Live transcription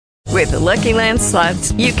With the Lucky Land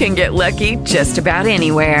Slots, you can get lucky just about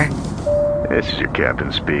anywhere. This is your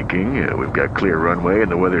captain speaking. We've got clear runway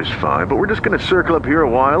and the weather's fine, but we're just going to circle up here a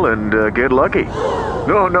while and get lucky.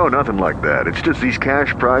 No, nothing like that. It's just these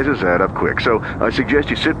cash prizes add up quick. So I suggest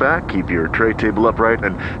you sit back, keep your tray table upright,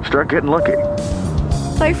 and start getting lucky.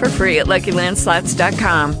 Play for free at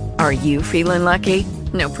LuckyLandSlots.com. Are you feeling lucky?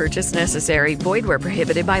 No purchase necessary. Void where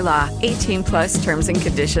prohibited by law. 18 plus terms and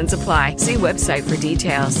conditions apply. See website for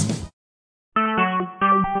details.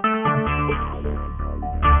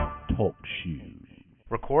 Talk shoes.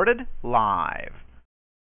 Recorded live.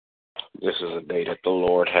 This is a day that the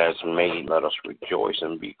Lord has made. Let us rejoice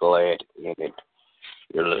and be glad in it.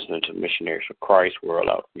 You're listening to Missionaries for Christ World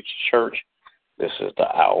Outreach Church. This is the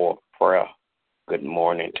hour of prayer. Good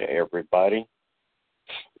morning to everybody.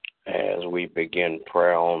 As we begin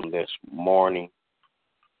prayer on this morning,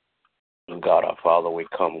 God our Father, we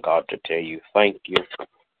come, God, to tell you thank you.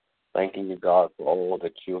 Thanking you, God, for all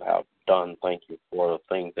that you have done. Thank you for the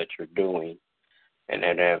things that you're doing. And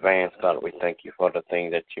in advance, God, we thank you for the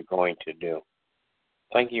things that you're going to do.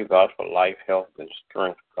 Thank you, God, for life, health, and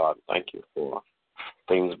strength, God. Thank you for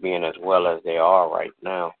things being as well as they are right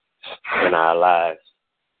now in our lives.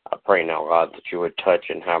 I pray now, God, that you would touch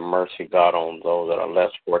and have mercy, God, on those that are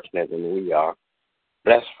less fortunate than we are.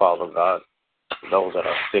 Bless, Father God, those that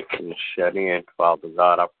are sick and shut in, Father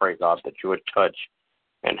God. I pray, God, that you would touch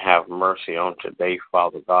and have mercy on today,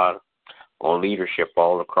 Father God, on leadership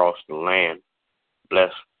all across the land.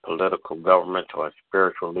 Bless political, governmental, and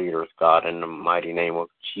spiritual leaders, God, in the mighty name of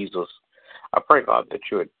Jesus. I pray, God, that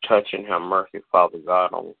you would touch and have mercy, Father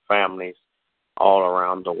God, on families all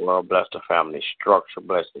around the world. Bless the family structure.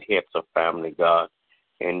 Bless the heads of family, God,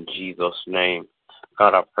 in Jesus' name.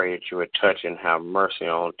 God, I pray that you would touch and have mercy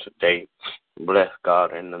on today. Bless,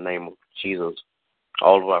 God, in the name of Jesus,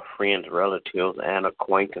 all of our friends, relatives, and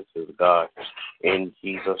acquaintances, God, in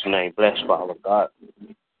Jesus' name. Bless, Father God,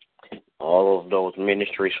 all of those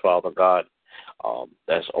ministries, Father God,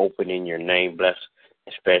 that's open in your name. Bless,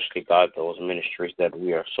 especially, God, those ministries that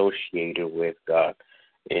we are associated with, God,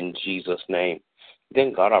 in Jesus' name.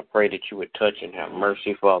 Then, God, I pray that you would touch and have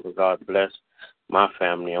mercy, Father God. Bless my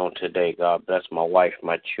family on today, God. Bless my wife,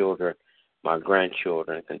 my children, my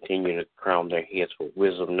grandchildren. Continue to crown their heads with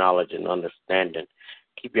wisdom, knowledge, and understanding.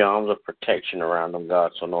 Keep your arms of protection around them,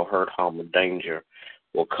 God, so no hurt, harm, or danger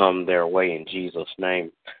will come their way in Jesus'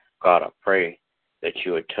 name. God, I pray that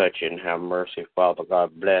you would touch and have mercy, Father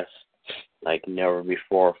God. Bless like never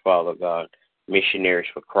before, Father God. Missionaries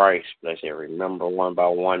for Christ, bless every member one by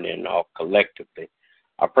one and all collectively.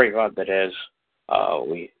 I pray, God, that as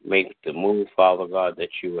we make the move, Father God, that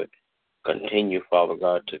you would continue, Father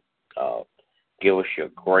God, to give us your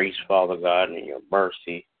grace, Father God, and your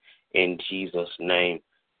mercy in Jesus' name.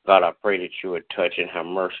 God, I pray that you would touch and have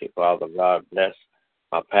mercy, Father God. Bless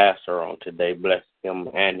my pastor on today. Bless him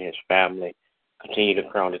and his family. Continue to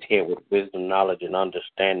crown his head with wisdom, knowledge, and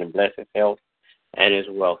understanding. Bless his health and his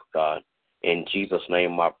wealth, God. In Jesus'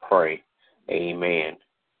 name I pray. Amen.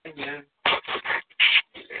 Amen.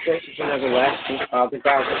 Gracious and everlasting Father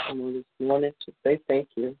God, we come on this morning to say thank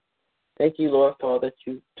you. Thank you, Lord, for all that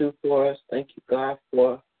you do for us. Thank you, God,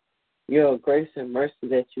 for your grace and mercy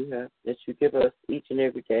that you give us each and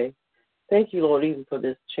every day. Thank you, Lord, even for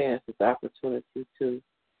this chance, this opportunity to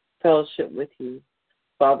fellowship with you.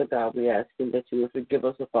 Father God, we ask you that you would forgive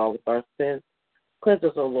us of all of our sins. Cleanse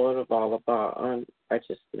us, O Lord, of all of our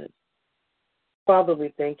unrighteousness. Father,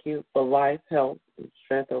 we thank you for life, health, and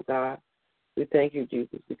strength, O God. We thank you,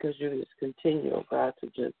 Jesus, because you just continue, O God, to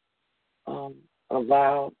just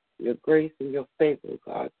allow your grace and your favor, O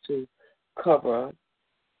God, to cover us.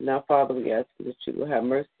 Now, Father, we ask you that you will have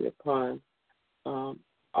mercy upon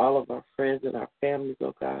all of our friends and our families,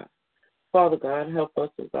 O God. Father God, help us,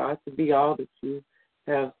 O God, to be all that you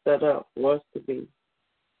have set up for us to be.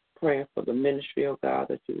 Praying for the ministry, O God,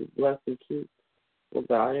 that you would bless and keep, O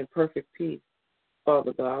God, in perfect peace.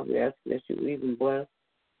 Father God, we ask that you even bless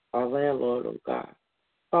our landlord, oh God.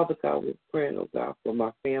 Father God, we're praying, oh God, for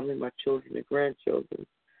my family, my children, and grandchildren.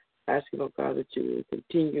 Asking, oh God, that you will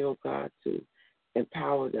continue, oh God, to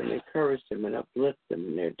empower them, encourage them, and uplift them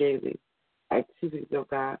in their daily activities, oh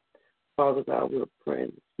God. Father God, we're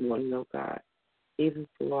praying this morning, oh God, even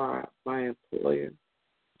for my employer,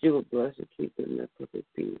 you will bless and keep them in their perfect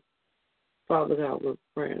peace. Father God, we're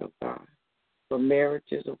praying, oh God, for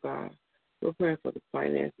marriages, oh God. We're praying for the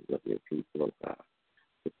finances of your people, oh God.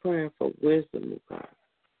 We're praying for wisdom, oh God.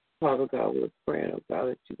 Father God, we're praying, oh God,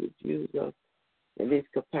 that you would use us in these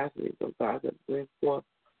capacities, oh God, that bring forth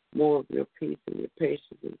more of your peace and your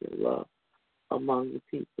patience and your love among the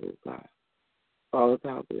people, oh God. Father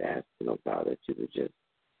God, we're asking, oh God, that you would just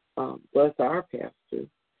Bless our pastor,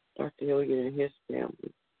 Dr. Hilliard, and his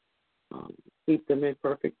family. Keep them in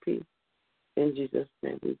perfect peace. In Jesus'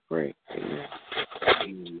 name we pray. Amen.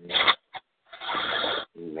 Amen.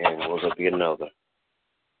 Amen. Will there be another?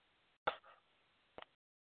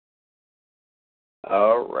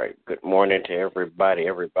 All right. Good morning to everybody.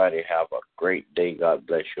 Everybody have a great day. God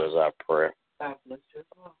bless you is our prayer. God bless you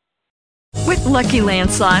all. With Lucky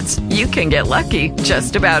Land Slots, you can get lucky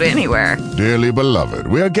just about anywhere. Dearly beloved,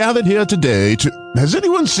 we are gathered here today to... Has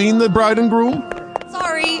anyone seen the bride and groom?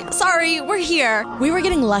 Sorry, we're here. We were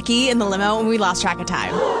getting lucky in the limo and we lost track of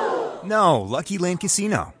time. No, Lucky Land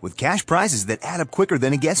Casino, with cash prizes that add up quicker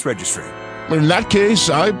than a guest registry. In that case,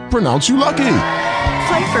 I pronounce you lucky.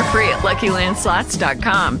 Play for free at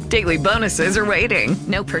LuckyLandSlots.com. Daily bonuses are waiting.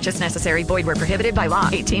 No purchase necessary. Void where prohibited by law.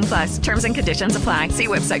 18+. Terms and conditions apply. See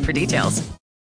website for details.